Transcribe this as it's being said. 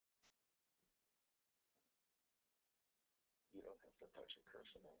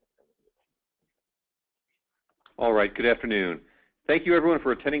All right, good afternoon. Thank you everyone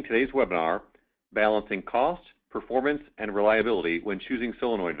for attending today's webinar, Balancing Cost, Performance, and Reliability when Choosing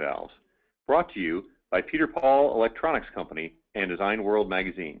Solenoid Valves, brought to you by Peter Paul Electronics Company and Design World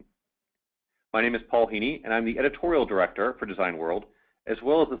magazine. My name is Paul Heaney, and I'm the editorial director for Design World, as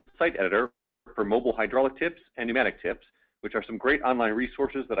well as the site editor for Mobile Hydraulic Tips and Pneumatic Tips, which are some great online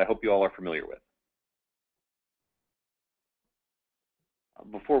resources that I hope you all are familiar with.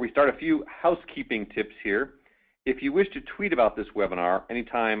 Before we start, a few housekeeping tips here. If you wish to tweet about this webinar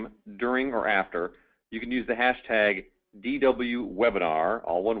anytime during or after, you can use the hashtag DWWebinar,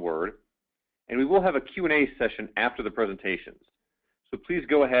 all one word, and we will have a Q&A session after the presentations. So please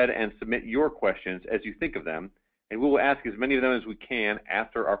go ahead and submit your questions as you think of them, and we will ask as many of them as we can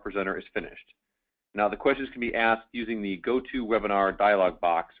after our presenter is finished. Now, the questions can be asked using the GoToWebinar dialog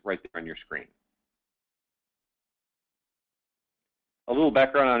box right there on your screen. A little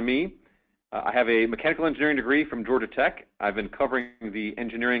background on me. I have a mechanical engineering degree from Georgia Tech. I've been covering the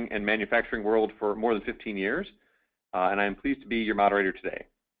engineering and manufacturing world for more than 15 years, and I'm pleased to be your moderator today.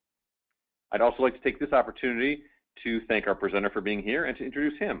 I'd also like to take this opportunity to thank our presenter for being here and to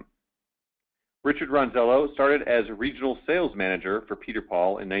introduce him. Richard Ronzello started as regional sales manager for Peter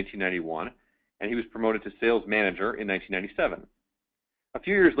Paul in 1991, and he was promoted to sales manager in 1997. A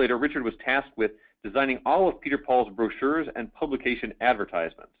few years later, Richard was tasked with designing all of Peter Paul's brochures and publication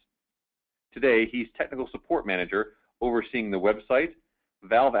advertisements. Today, he's technical support manager overseeing the website,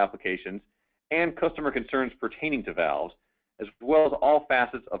 valve applications, and customer concerns pertaining to valves, as well as all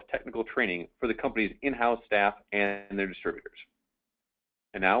facets of technical training for the company's in-house staff and their distributors.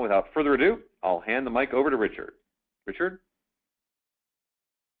 And now, without further ado, I'll hand the mic over to Richard. Richard?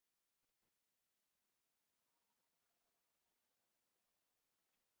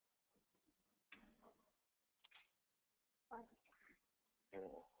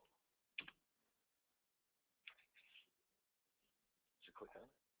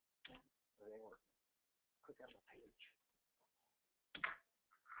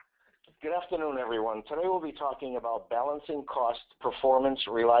 Good afternoon, everyone. Today we'll be talking about balancing cost, performance,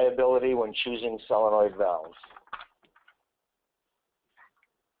 reliability when choosing solenoid valves.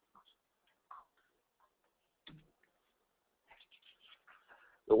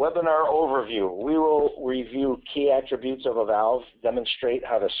 The webinar overview. We will review key attributes of a valve, demonstrate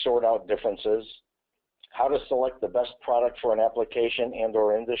how to sort out differences, how to select the best product for an application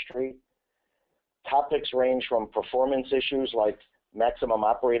and/or industry. Topics range from performance issues like maximum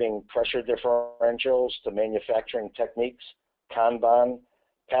operating pressure differentials to manufacturing techniques, Kanban,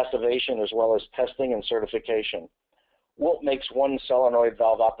 passivation, as well as testing and certification. What makes one solenoid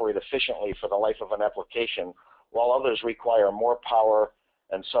valve operate efficiently for the life of an application, while others require more power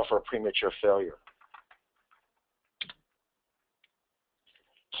and suffer premature failure?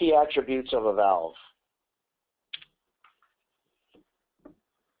 Key attributes of a valve.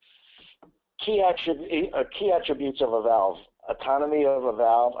 Key attributes of a valve: autonomy of a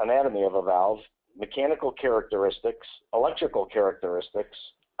valve, anatomy of a valve, mechanical characteristics, electrical characteristics,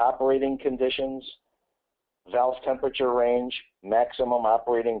 operating conditions, valve temperature range, maximum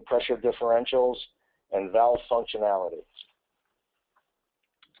operating pressure differentials, and valve functionality.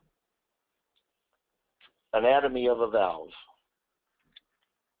 Anatomy of a valve.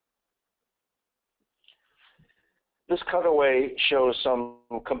 This cutaway shows some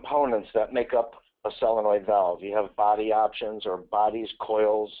components that make up a solenoid valve. You have body options or bodies,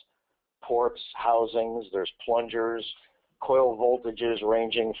 coils, ports, housings, there's plungers, coil voltages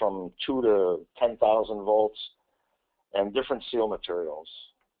ranging from 2 to 10,000 volts, and different seal materials.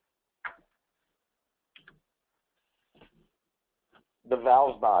 The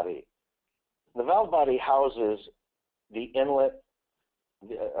valve body. The valve body houses the inlet.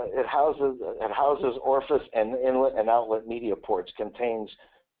 It houses orifice and inlet and outlet media ports. Contains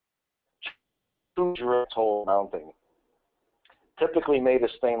two drift hole mounting, typically made of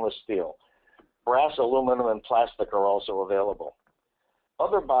stainless steel. Brass, aluminum, and plastic are also available.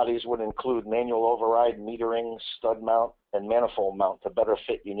 Other bodies would include manual override, metering, stud mount, and manifold mount to better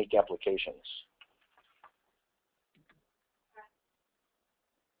fit unique applications.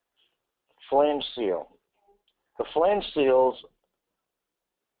 Flange seal. The flange seals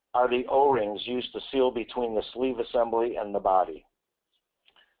are the O-rings used to seal between the sleeve assembly and the body.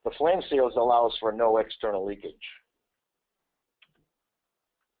 The flange seals allows for no external leakage.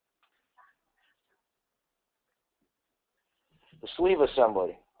 The sleeve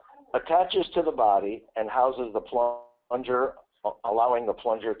assembly attaches to the body and houses the plunger, allowing the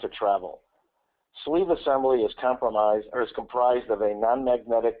plunger to travel. Sleeve assembly is comprised of a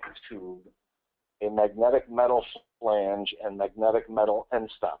non-magnetic tube a magnetic metal flange, and magnetic metal end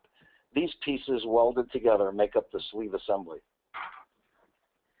stop. These pieces welded together make up the sleeve assembly.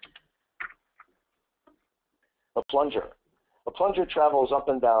 A plunger. A plunger travels up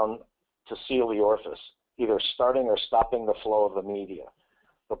and down to seal the orifice, either starting or stopping the flow of the media.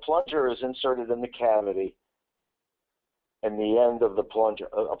 The plunger is inserted in the cavity and the end of the plunger.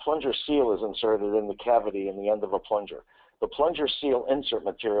 A plunger seal is inserted in the cavity and the end of a plunger. The plunger seal insert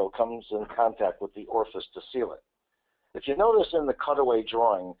material comes in contact with the orifice to seal it. If you notice in the cutaway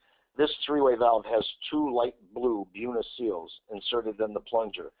drawing, this three-way valve has two light blue Buna seals inserted in the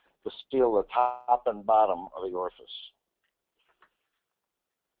plunger to seal the top and bottom of the orifice.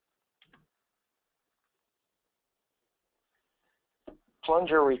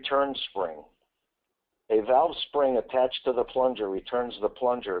 Plunger return spring. A valve spring attached to the plunger returns the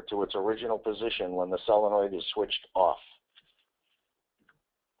plunger to its original position when the solenoid is switched off.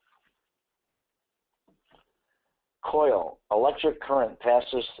 Coil. Electric current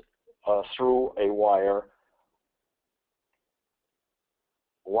passes through a wire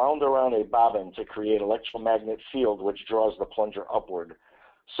wound around a bobbin to create electromagnetic field which draws the plunger upward.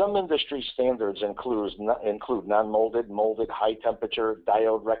 Some industry standards include non-molded, molded, high temperature,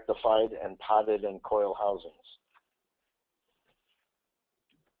 diode rectified, and potted and coil housings.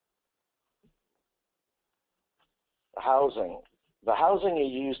 The housing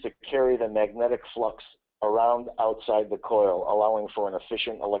is used to carry the magnetic flux around outside the coil, allowing for an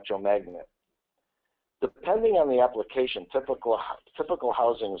efficient electromagnet. Depending on the application, typical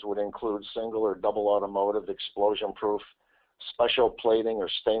housings would include single or double automotive, explosion-proof, special plating or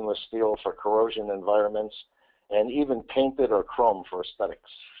stainless steel for corrosion environments, and even painted or chrome for aesthetics.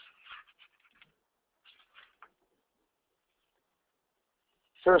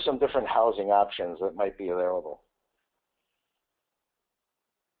 Here are some different housing options that might be available.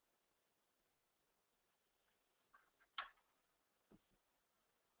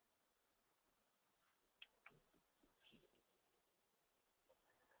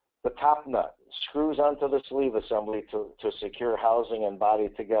 The top nut screws onto the sleeve assembly to secure housing and body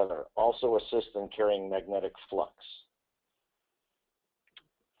together, also assist in carrying magnetic flux.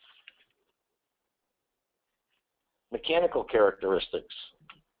 Mechanical characteristics.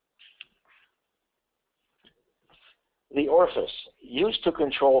 The orifice, used to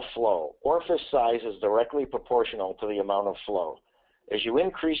control flow. Orifice size is directly proportional to the amount of flow. As you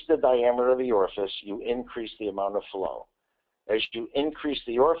increase the diameter of the orifice, you increase the amount of flow. As you increase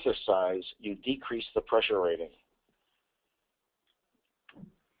the orifice size, you decrease the pressure rating.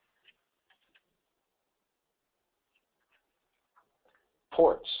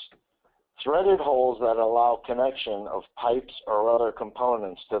 Ports. Threaded holes that allow connection of pipes or other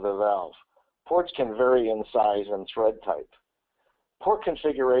components to the valve. Ports can vary in size and thread type. Port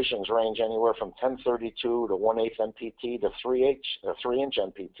configurations range anywhere from 1032 to 1/8 MPT to 3-inch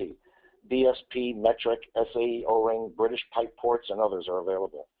MPT. BSP, metric, SAE, O-ring, British pipe ports, and others are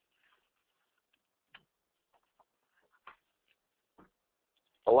available.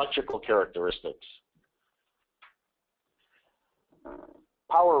 Electrical characteristics.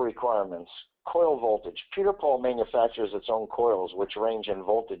 Power requirements. Coil voltage. Peter Paul manufactures its own coils, which range in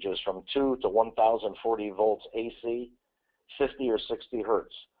voltages from 2 to 1040 volts AC, 50 or 60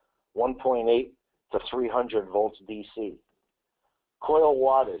 hertz, 1.8 to 300 volts DC. Coil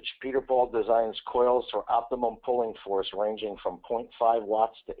wattage. Peter Paul designs coils for optimum pulling force ranging from 0.5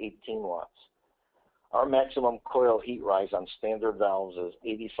 watts to 18 watts. Our maximum coil heat rise on standard valves is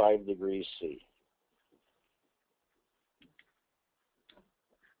 85 degrees C.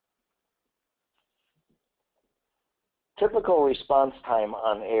 Typical response time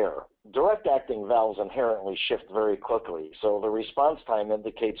on air. Direct acting valves inherently shift very quickly, so the response time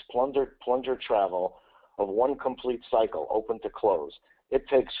indicates plunger travel of one complete cycle, open to close. It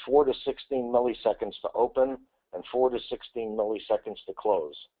takes 4 to 16 milliseconds to open and 4 to 16 milliseconds to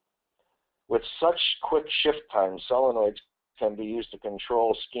close. With such quick shift times, solenoids can be used to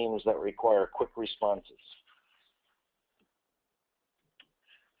control schemes that require quick responses.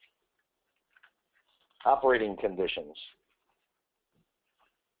 Operating conditions.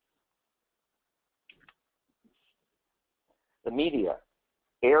 The media,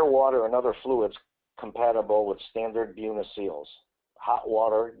 air, water, and other fluids compatible with standard Buna seals. Hot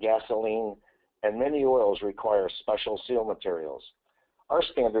water, gasoline, and many oils require special seal materials. Our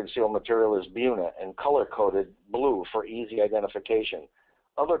standard seal material is Buna and color-coded blue for easy identification.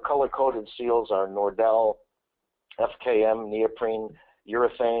 Other color-coded seals are Nordel, FKM, neoprene,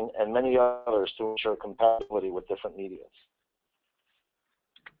 urethane, and many others to ensure compatibility with different medias.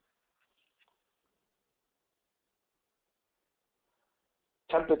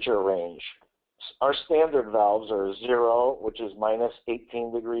 Temperature range. Our standard valves are 0, which is minus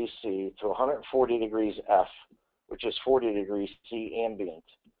 18 degrees C, to 140 degrees F, which is 40 degrees C ambient.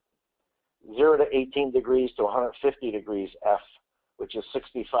 0 to 18 degrees to 150 degrees F, which is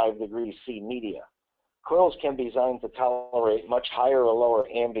 65 degrees C media. Coils can be designed to tolerate much higher or lower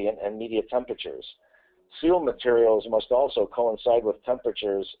ambient and media temperatures. Seal materials must also coincide with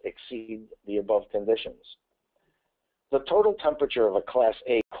temperatures exceed the above conditions. The total temperature of a Class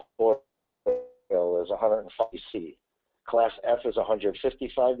A coil is 150 C. Class F is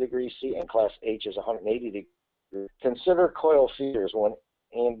 155 degrees C, and Class H is 180 degrees. Consider coil feeders when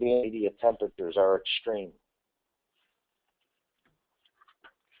ambient media temperatures are extreme.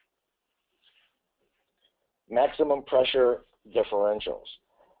 Maximum pressure differentials.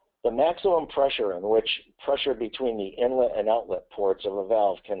 The maximum pressure in which pressure between the inlet and outlet ports of a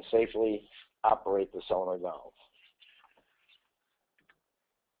valve can safely operate the solenoid valve.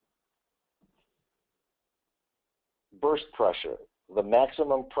 Burst pressure, the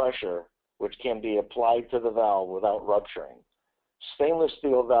maximum pressure which can be applied to the valve without rupturing. Stainless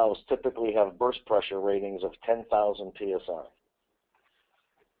steel valves typically have burst pressure ratings of 10,000 psi.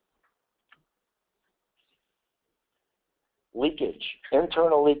 Leakage,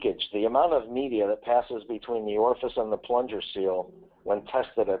 internal leakage, the amount of media that passes between the orifice and the plunger seal when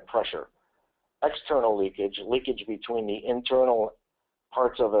tested at pressure. External leakage, leakage between the internal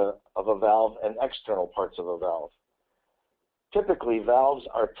parts of a valve and external parts of a valve. Typically, valves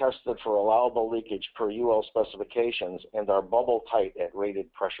are tested for allowable leakage per UL specifications and are bubble tight at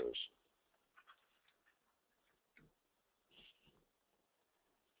rated pressures.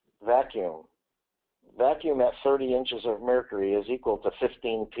 Vacuum. Vacuum at 30 inches of mercury is equal to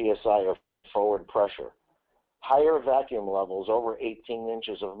 15 psi of forward pressure. Higher vacuum levels over 18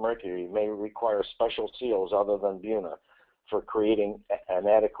 inches of mercury may require special seals other than Buna for creating an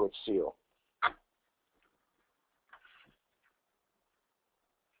adequate seal.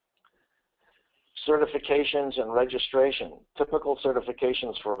 Certifications and registration. Typical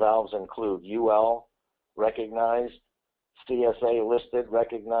certifications for valves include UL, recognized, CSA listed,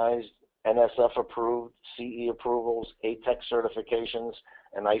 recognized, NSF approved, CE approvals, ATEX certifications,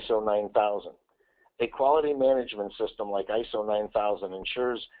 and ISO 9000. A quality management system like ISO 9000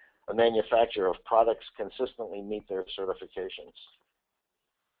 ensures a manufacturer of products consistently meet their certifications.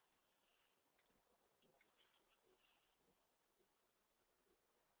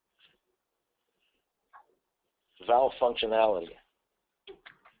 Valve functionality.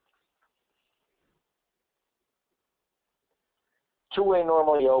 Two-way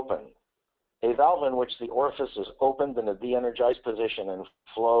normally open. A valve in which the orifice is opened in a de-energized position and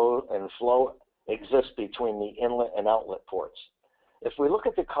flow exists between the inlet and outlet ports. If we look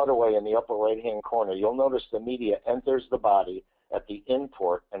at the cutaway in the upper right-hand corner, you'll notice the media enters the body at the in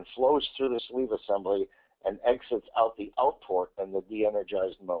port and flows through the sleeve assembly and exits out the out port in the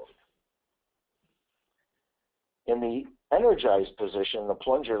de-energized mode. In the energized position, the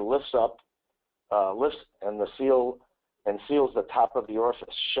plunger lifts and seals the top of the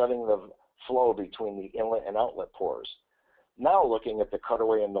orifice, shutting the flow between the inlet and outlet pores. Now looking at the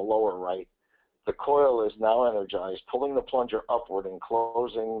cutaway in the lower right, the coil is now energized, pulling the plunger upward and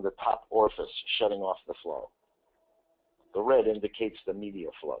closing the top orifice, shutting off the flow. The red indicates the media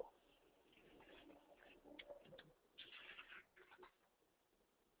flow.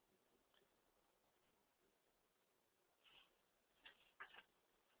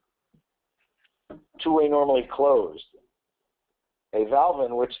 Two-way normally closed. A valve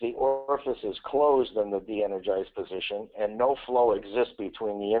in which the orifice is closed in the de-energized position and no flow exists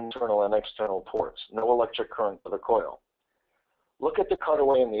between the internal and external ports, no electric current to the coil. Look at the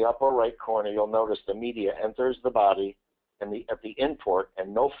cutaway in the upper right corner. You'll notice the media enters the body at the in port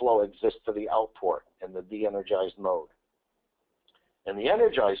and no flow exists to the out port in the de-energized mode. In the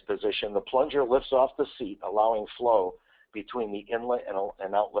energized position, the plunger lifts off the seat, allowing flow between the inlet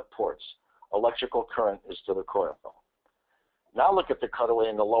and outlet ports. Electrical current is to the coil. Now look at the cutaway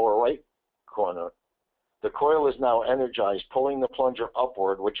in the lower right corner. The coil is now energized, pulling the plunger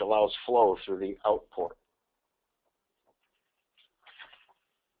upward, which allows flow through the out port.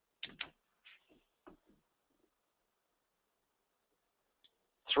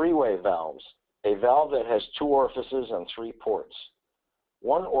 Three-way valves. A valve that has two orifices and three ports.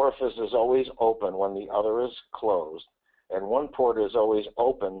 One orifice is always open when the other is closed, and one port is always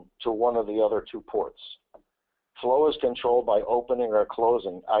open to one of the other two ports. Flow is controlled by opening or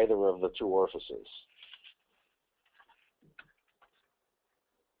closing either of the two orifices.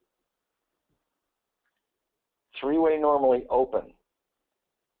 Three-way normally open.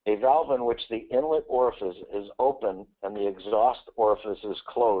 A valve in which the inlet orifice is open and the exhaust orifice is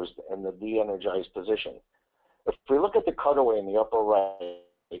closed in the de-energized position. If we look at the cutaway in the upper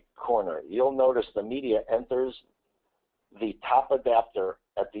right corner, you'll notice the media enters the top adapter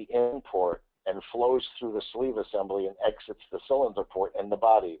at the in port and flows through the sleeve assembly and exits the cylinder port in the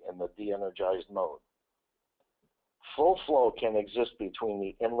body in the de-energized mode. Full flow can exist between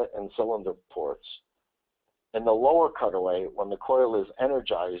the inlet and cylinder ports. In the lower cutaway, when the coil is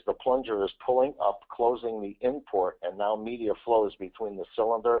energized, the plunger is pulling up, closing the in port, and now media flows between the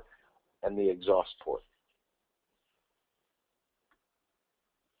cylinder and the exhaust port.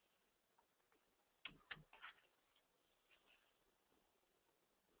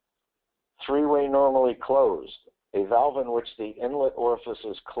 Three-way normally closed. A valve in which the inlet orifice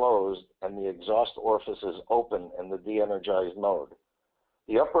is closed and the exhaust orifice is open in the de-energized mode.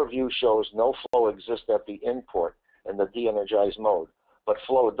 The upper view shows no flow exists at the in port in the de-energized mode, but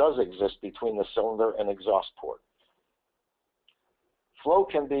flow does exist between the cylinder and exhaust port. Flow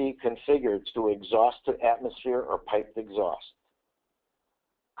can be configured to exhaust to atmosphere or piped exhaust.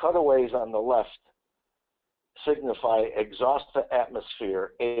 Cutaways on the left signify exhaust to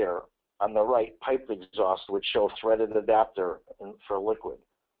atmosphere air. On the right, piped exhaust would show threaded adapter for liquid.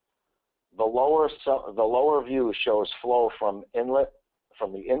 The lower view shows flow from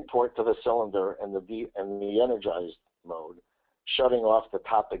the in port to the cylinder and the energized mode, shutting off the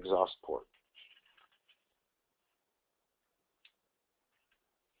top exhaust port.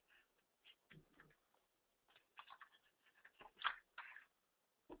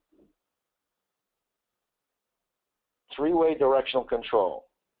 Three-way directional control.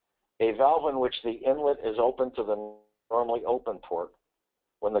 A valve in which the inlet is open to the normally open port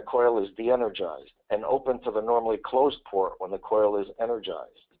when the coil is de-energized and open to the normally closed port when the coil is energized.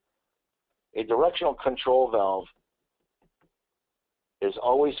 A directional control valve is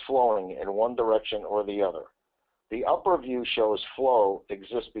always flowing in one direction or the other. The upper view shows flow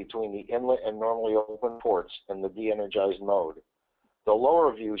exists between the inlet and normally open ports in the de-energized mode. The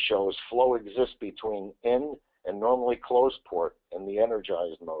lower view shows flow exists between in and normally closed port in the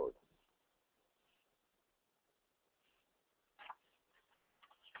energized mode.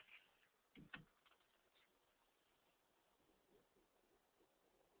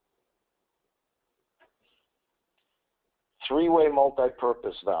 Three-way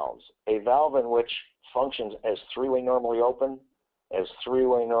multi-purpose valves. A valve in which functions as three-way normally open, as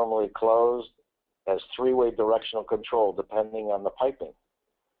three-way normally closed, as three-way directional control depending on the piping.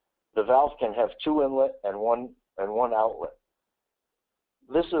 The valve can have two inlet and one outlet.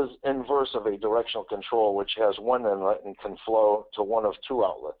 This is inverse of a directional control which has one inlet and can flow to one of two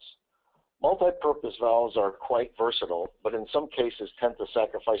outlets. Multi-purpose valves are quite versatile, but in some cases tend to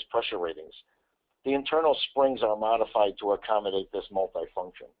sacrifice pressure ratings. The internal springs are modified to accommodate this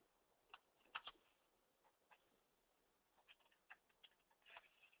multifunction.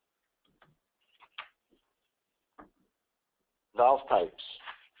 Valve types.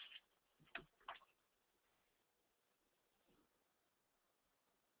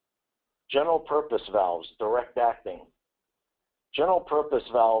 General purpose valves, direct acting. General purpose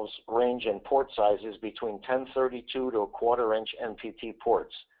valves range in port sizes between 1032 to a quarter-inch NPT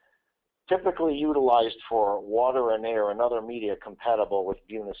ports, typically utilized for water and air and other media compatible with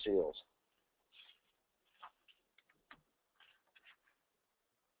Buna seals.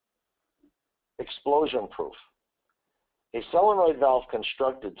 Explosion proof. A solenoid valve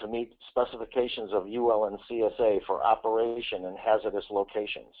constructed to meet specifications of UL and CSA for operation in hazardous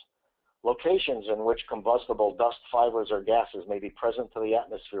locations. Locations in which combustible dust, fibers, or gases may be present to the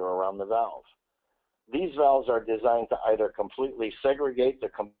atmosphere around the valve. These valves are designed to either completely segregate the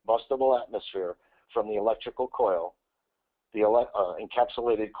combustible atmosphere from the electrical coil, the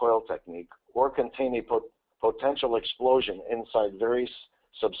encapsulated coil technique, or contain a potential explosion inside very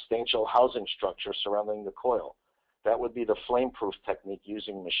substantial housing structure surrounding the coil. That would be the flame-proof technique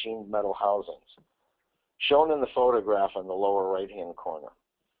using machined metal housings, shown in the photograph in the lower right-hand corner.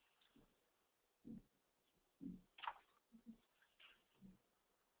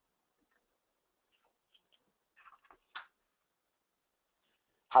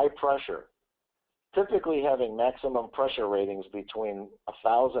 High pressure, typically having maximum pressure ratings between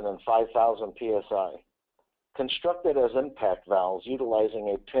 1,000 and 5,000 psi. Constructed as impact valves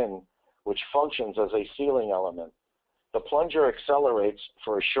utilizing a pin which functions as a sealing element. The plunger accelerates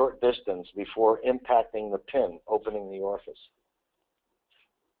for a short distance before impacting the pin, opening the orifice.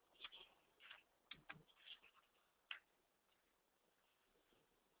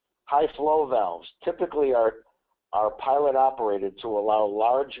 High flow valves typically are pilot operated to allow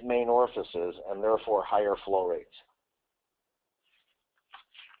large main orifices and therefore higher flow rates.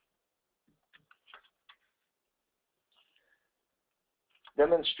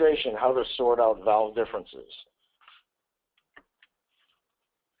 Demonstration how to sort out valve differences.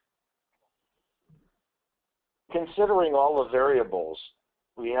 Considering all the variables,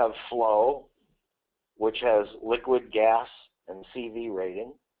 we have flow, which has liquid, gas, and CV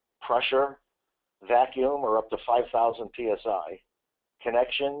rating, pressure, vacuum, or up to 5,000 psi,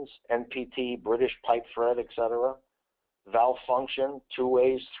 connections, NPT, British pipe thread, etc., valve function, 2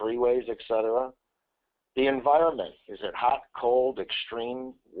 ways, 3 ways, etc. The environment, is it hot, cold,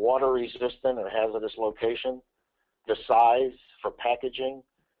 extreme, water resistant, or hazardous location? The size for packaging,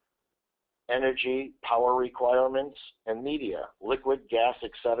 energy, power requirements, and media, liquid, gas,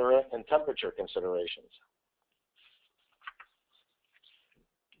 etc., and temperature considerations.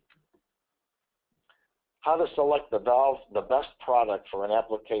 How to select the valve, the best product for an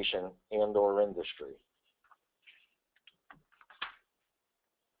application and/or industry.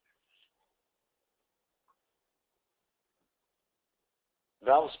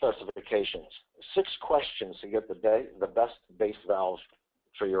 Valve specifications. 6 questions to get the best base valve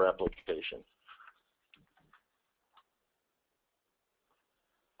for your application.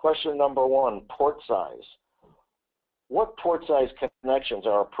 Question number 1, port size. What port size connections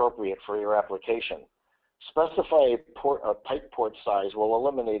are appropriate for your application? Specify a pipe port size will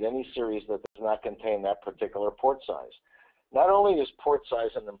eliminate any series that does not contain that particular port size. Not only is port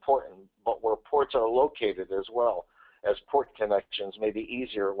size important, but where ports are located as well, as port connections may be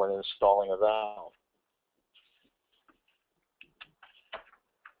easier when installing a valve.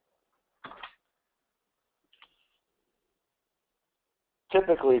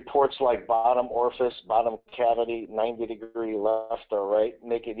 Typically, ports like bottom orifice, bottom cavity, 90-degree left or right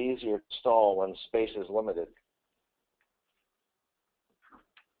make it easier to install when space is limited.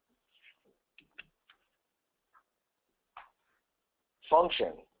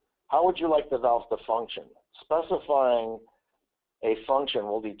 Function. How would you like the valve to function? Specifying a function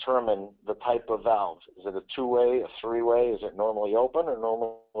will determine the type of valve. Is it a 2-way, a 3-way? Is it normally open or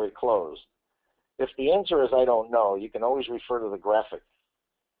normally closed? If the answer is I don't know, you can always refer to the graphic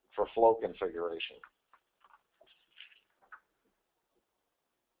for flow configuration.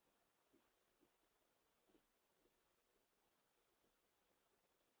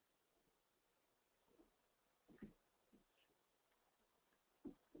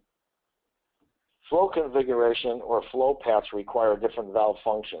 Flow configuration or flow paths require different valve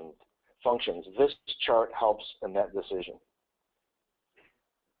functions. This chart helps in that decision.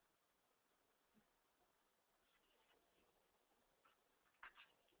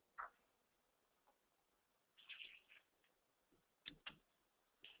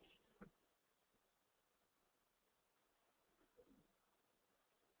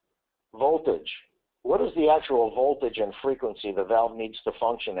 Voltage. What is the actual voltage and frequency the valve needs to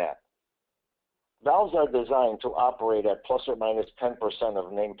function at? Valves are designed to operate at plus or minus 10%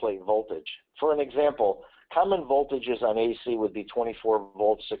 of nameplate voltage. For an example, common voltages on AC would be 24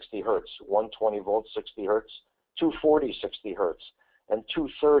 volts, 60 hertz, 120 volts, 60 hertz, 240, 60 hertz, and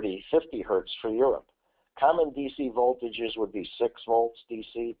 230, 50 hertz for Europe. Common DC voltages would be 6 volts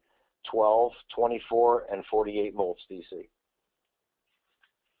DC, 12, 24, and 48 volts DC.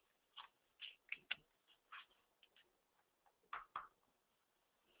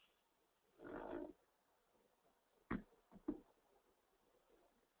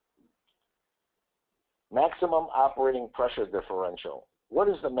 Maximum operating pressure differential. What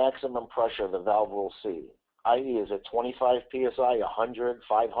is the maximum pressure the valve will see? I.e., is it 25 psi, 100,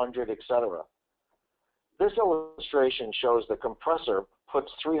 500, etc.? This illustration shows the compressor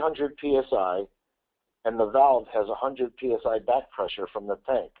puts 300 psi and the valve has 100 psi back pressure from the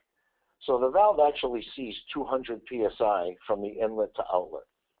tank. So the valve actually sees 200 psi from the inlet to outlet.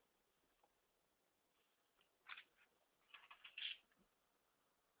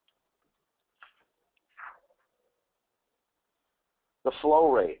 The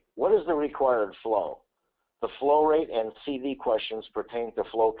flow rate. What is the required flow? The flow rate and CV questions pertain to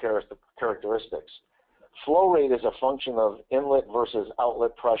flow characteristics. Flow rate is a function of inlet versus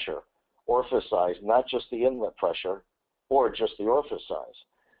outlet pressure, orifice size, not just the inlet pressure or just the orifice size.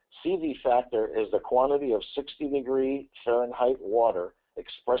 CV factor is the quantity of 60-degree Fahrenheit water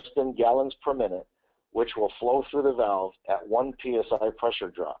expressed in gallons per minute, which will flow through the valve at 1 psi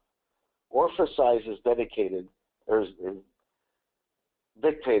pressure drop. Orifice size is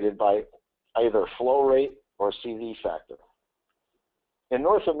dictated by either flow rate or CV factor. In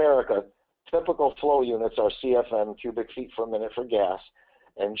North America, typical flow units are CFM, cubic feet per minute for gas,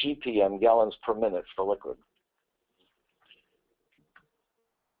 and GPM, gallons per minute for liquid.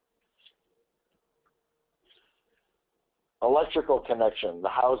 Electrical connection, the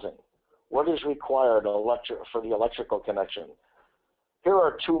housing. What is required for the electrical connection? Here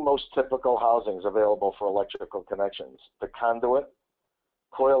are two most typical housings available for electrical connections. The conduit,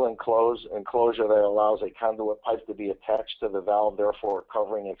 coil enclosure that allows a conduit pipe to be attached to the valve, therefore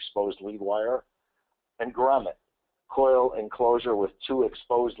covering exposed lead wire, and grommet, coil enclosure with two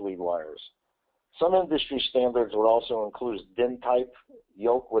exposed lead wires. Some industry standards would also include DIN type,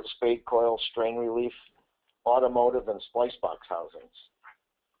 yoke with spade coil, strain relief, automotive, and splice box housings.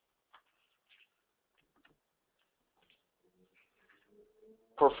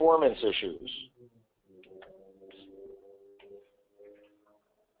 Performance issues.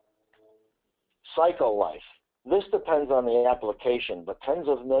 Cycle life. This depends on the application, but tens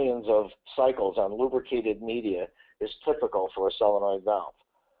of millions of cycles on lubricated media is typical for a solenoid valve.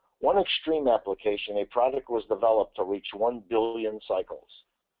 One extreme application, a product was developed to reach 1 billion cycles.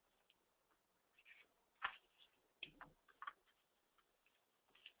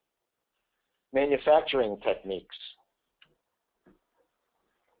 Manufacturing techniques.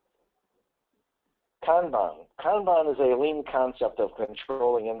 Kanban. Kanban is a lean concept of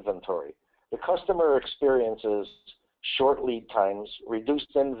controlling inventory. The customer experiences short lead times,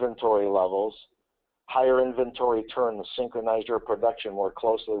 reduced inventory levels, higher inventory turns synchronize your production more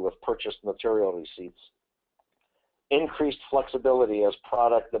closely with purchased material receipts, increased flexibility as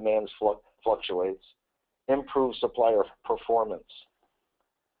product demands fluctuates, improved supplier performance.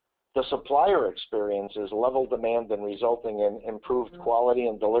 The supplier experiences level demand and resulting in improved quality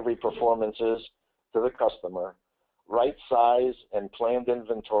and delivery performances to the customer. Right size and planned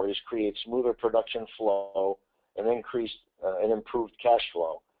inventories create smoother production flow and improved cash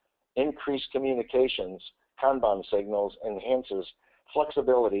flow. Increased communications, Kanban signals, enhances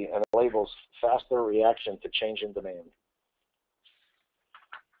flexibility and enables faster reaction to change in demand.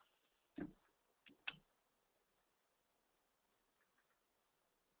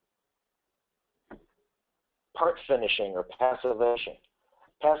 Part finishing or passivation.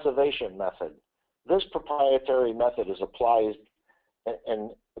 Passivation method. This proprietary method is applied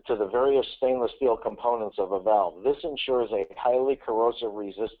to the various stainless steel components of a valve. This ensures a highly corrosive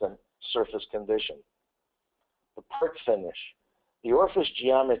resistant surface condition. The part finish. The orifice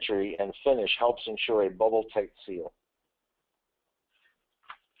geometry and finish helps ensure a bubble-tight seal.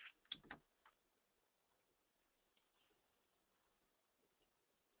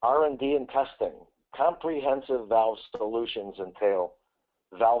 R&D and testing. Comprehensive valve solutions entail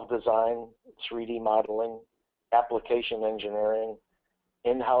valve design, 3D modeling, application engineering,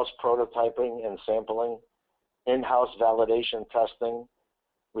 in-house prototyping and sampling, in-house validation testing.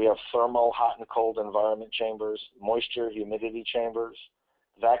 We have thermal, hot and cold environment chambers, moisture, humidity chambers,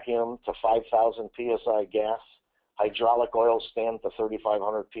 vacuum to 5,000 psi gas, hydraulic oil stand to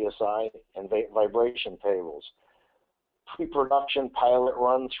 3,500 psi, and vibration tables. Pre-production pilot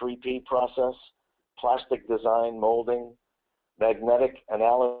run 3P process, plastic design, molding, magnetic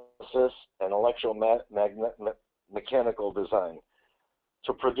analysis, and electromechanical design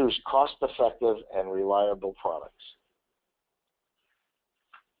to produce cost-effective and reliable products.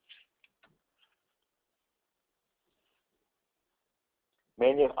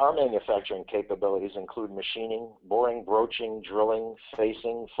 Our manufacturing capabilities include machining, boring, broaching, drilling,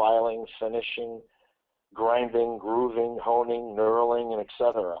 facing, filing, finishing, grinding, grooving, honing, knurling, and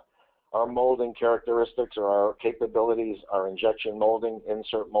etc. Our molding characteristics or our capabilities are injection molding,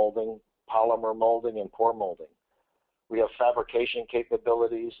 insert molding, polymer molding, and pour molding. We have fabrication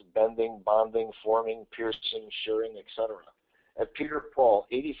capabilities, bending, bonding, forming, piercing, shearing, etc. At Peter Paul,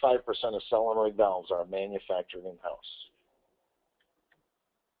 85% of solenoid valves are manufactured in-house.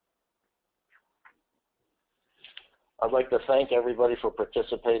 I'd like to thank everybody for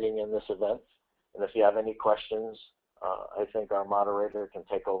participating in this event. And if you have any questions, I think our moderator can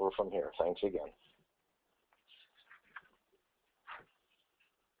take over from here. Thanks again.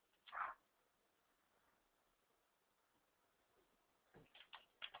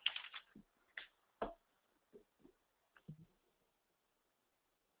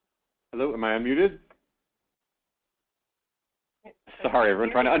 Hello, am I unmuted? Sorry,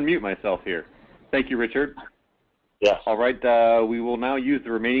 everyone, trying to unmute myself here. Thank you, Richard. Yes. All right, we will now use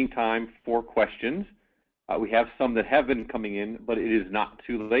the remaining time for questions. We have some that have been coming in, but it is not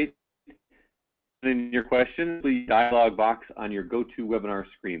too late. In your question, please dialog box on your GoToWebinar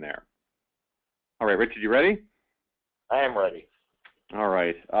screen there. All right, Richard, you ready? I am ready. All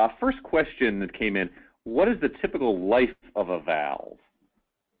right. First question that came in, what is the typical life of a valve?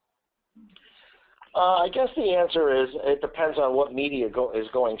 I guess the answer is it depends on what media is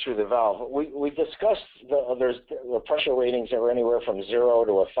going through the valve. We discussed there's the pressure ratings that are anywhere from 0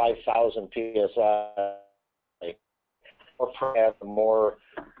 to 5,000 psi. Or perhaps more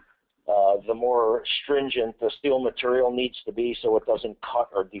the more stringent the steel material needs to be so it doesn't cut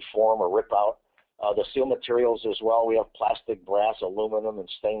or deform or rip out. The steel materials as well, we have plastic, brass, aluminum, and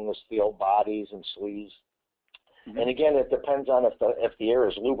stainless steel bodies and sleeves. Mm-hmm. And again, it depends on if the air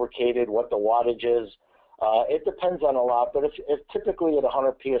is lubricated, what the wattage is. It depends on a lot, but if typically at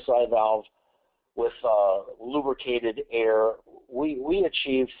 100 psi valve with lubricated air, we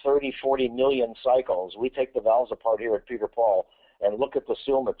achieve 30, 40 million cycles. We take the valves apart here at Peter Paul and look at the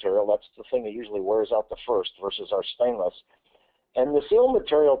seal material. That's the thing that usually wears out the first versus our stainless. And the seal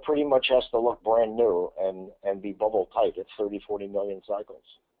material pretty much has to look brand new and be bubble tight at 30, 40 million cycles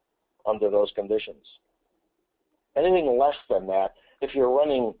under those conditions. Anything less than that, if you're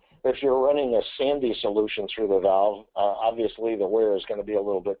running a sandy solution through the valve, obviously the wear is going to be a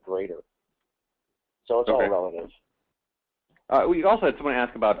little bit greater. So it's all relative. We also had someone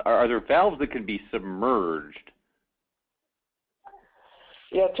ask about, are there valves that can be submerged?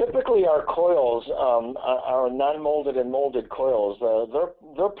 Yeah, typically our coils, our non-molded and molded coils,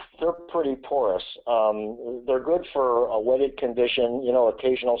 they're pretty porous. They're good for a wetted condition,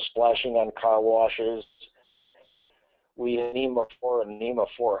 occasional splashing on car washes. We have NEMA 4 and NEMA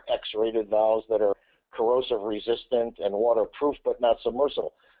 4X rated valves that are corrosive resistant and waterproof but not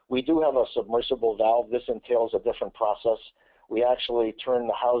submersible. We do have a submersible valve. This entails a different process. We actually turn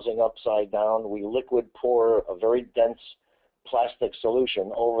the housing upside down. We liquid pour a very dense plastic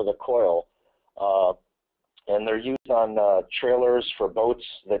solution over the coil, and they're used on trailers for boats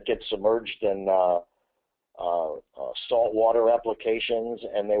that get submerged in salt water applications,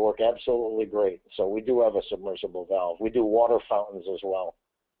 and they work absolutely great. So we do have a submersible valve. We do water fountains as well.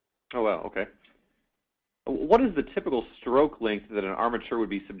 Oh, wow, okay. What is the typical stroke length that an armature would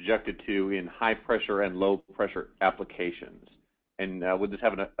be subjected to in high pressure and low pressure applications? And would this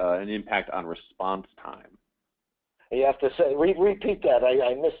have an impact on response time? You have to say, repeat that.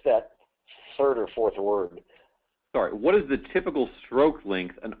 I missed that third or fourth word. Sorry, what is the typical stroke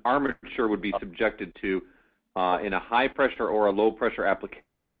length an armature would be subjected to in a high pressure or a low pressure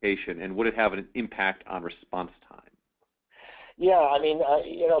application, and would it have an impact on response time? Yeah, I mean,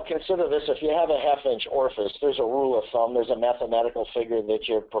 consider this. If you have a half-inch orifice, there's a rule of thumb. There's a mathematical figure that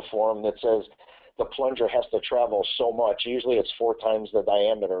you perform that says the plunger has to travel so much. Usually it's 4 times the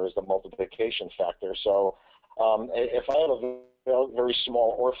diameter is the multiplication factor. So if I have a very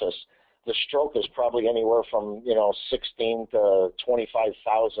small orifice, the stroke is probably anywhere from 16 to 25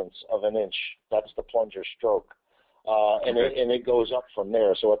 thousandths of an inch. That's the plunger stroke, and it goes up from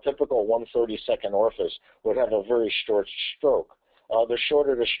there. So a typical 1/32 orifice would have a very short stroke. The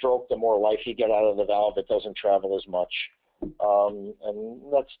shorter the stroke, the more life you get out of the valve. It doesn't travel as much,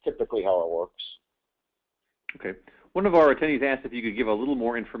 and that's typically how it works. Okay. One of our attendees asked if you could give a little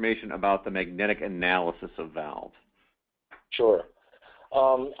more information about the magnetic analysis of valves. Sure.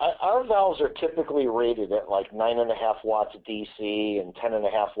 Our valves are typically rated at like 9.5 watts DC and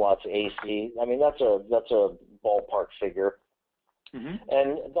 10.5 watts AC. I mean, that's a ballpark figure. Mm-hmm.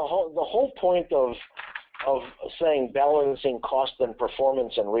 And the whole point of saying balancing cost and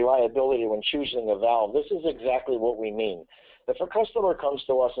performance and reliability when choosing a valve, this is exactly what we mean. If a customer comes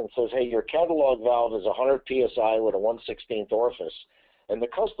to us and says, hey, your catalog valve is 100 psi with a 1/16 orifice, and the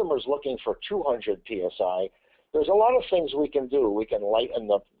customer's looking for 200 psi, there's a lot of things we can do. We can lighten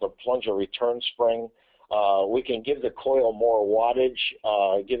the plunger return spring. We can give the coil more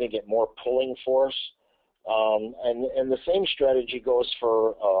wattage, giving it more pulling force. And the same strategy goes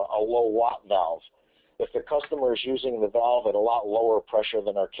for a low watt valve. If the customer is using the valve at a lot lower pressure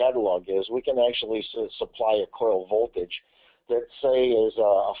than our catalog is, we can actually supply a coil voltage that, say, is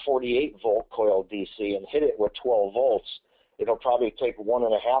a 48 volt coil DC and hit it with 12 volts. It'll probably take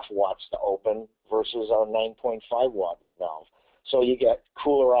 1.5 watts to open versus our 9.5 watt valve. So you get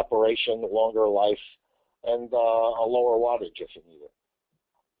cooler operation, longer life, and a lower wattage if you need it.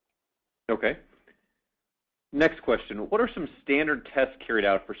 Okay. Next question. What are some standard tests carried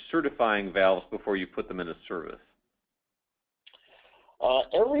out for certifying valves before you put them into service?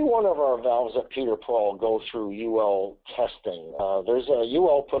 Every one of our valves at Peter Paul go through UL testing.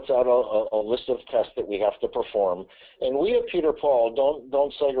 UL puts out a list of tests that we have to perform, and we at Peter Paul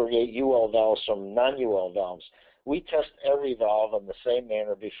don't segregate UL valves from non-UL valves. We test every valve in the same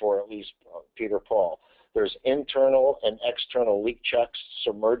manner before it leaves Peter Paul. There's internal and external leak checks,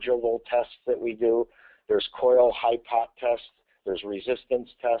 submergible tests that we do. There's coil high pot tests. There's resistance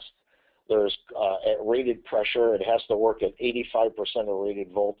tests. There's at rated pressure, it has to work at 85% of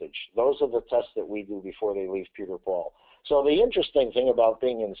rated voltage. Those are the tests that we do before they leave Peter Paul. So the interesting thing about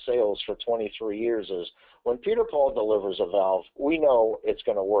being in sales for 23 years is when Peter Paul delivers a valve, we know it's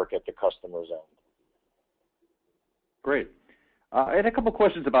going to work at the customer's end. Great. I had a couple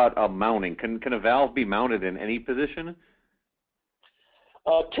questions about mounting. Can a valve be mounted in any position?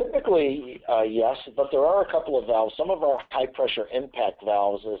 Typically, yes, but there are a couple of valves. Some of our high-pressure impact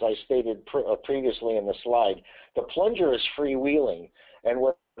valves, as I stated previously in the slide, the plunger is freewheeling. And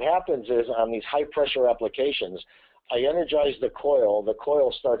what happens is on these high-pressure applications, I energize the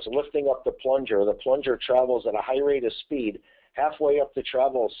coil starts lifting up the plunger travels at a high rate of speed. Halfway up the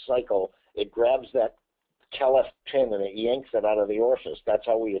travel cycle, it grabs that KLF pin and it yanks it out of the orifice. That's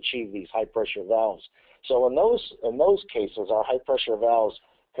how we achieve these high-pressure valves. So in those cases, our high-pressure valves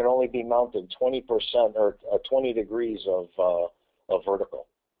can only be mounted 20% or 20 degrees of vertical.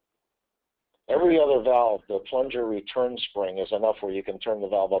 Every other valve, the plunger return spring is enough where you can turn the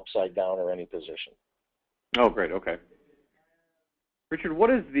valve upside down or any position. Oh, great. Okay. Richard, what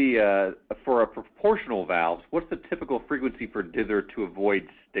is the, for a proportional valve, what's the typical frequency for dither to avoid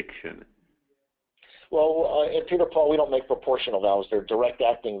stiction? Well, at Peter Paul, we don't make proportional valves. They're direct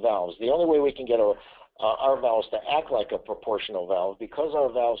acting valves. The only way we can get our valves to act like a proportional valve, because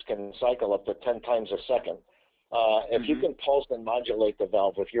our valves can cycle up to 10 times a second, if you can pulse and modulate the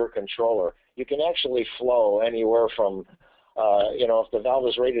valve with your controller, you can actually flow anywhere from, if the valve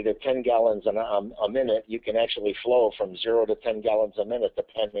is rated at 10 gallons a minute, you can actually flow from 0 to 10 gallons a minute,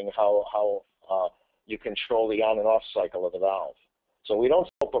 depending how you control the on and off cycle of the valve. So we don't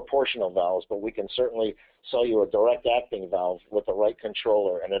sell proportional valves, but we can certainly sell you a direct acting valve with the right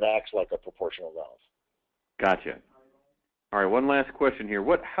controller, and it acts like a proportional valve. Gotcha. All right, one last question here.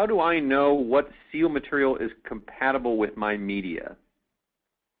 How do I know what seal material is compatible with my media?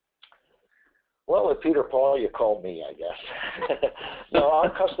 Well, at Peter Paul, you called me, I guess. No, our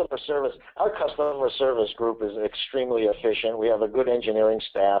customer service group is extremely efficient. We have a good engineering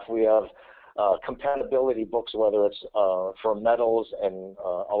staff. We have compatibility books, whether it's for metals and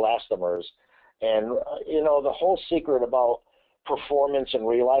elastomers. And, the whole secret about performance and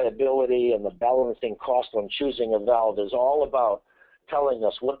reliability and the balancing cost when choosing a valve is all about telling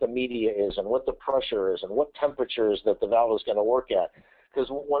us what the media is and what the pressure is and what temperatures that the valve is going to work at. Because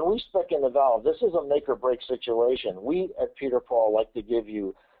when we spec in the valve, this is a make or break situation. We at Peter Paul like to give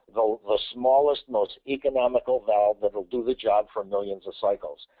you the smallest, most economical valve that will do the job for millions of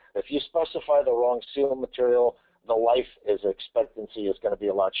cycles. If you specify the wrong seal material, the life expectancy is going to be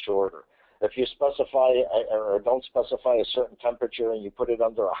a lot shorter. If you specify or don't specify a certain temperature and you put it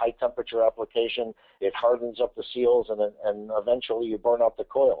under a high temperature application, it hardens up the seals and eventually you burn out the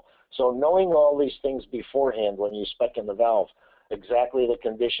coil. So knowing all these things beforehand when you spec in the valve, exactly the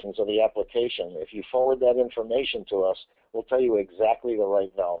conditions of the application, if you forward that information to us, we'll tell you exactly the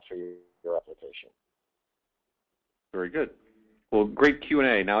right valve for your application. Very good. Well, great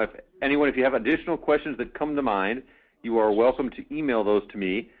Q&A. Now, if you have additional questions that come to mind, you are welcome to email those to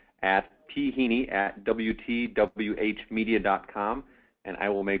me at pheaney@wtwhmedia.com, and I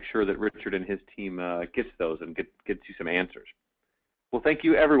will make sure that Richard and his team gets those and gets you some answers. Well, thank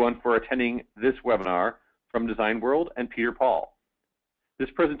you, everyone, for attending this webinar from Design World and Peter Paul.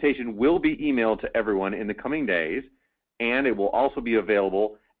 This presentation will be emailed to everyone in the coming days, and it will also be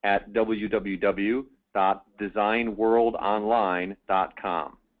available at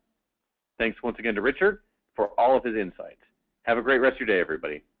www.designworldonline.com. Thanks once again to Richard for all of his insights. Have a great rest of your day,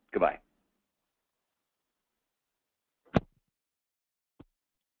 everybody. Goodbye.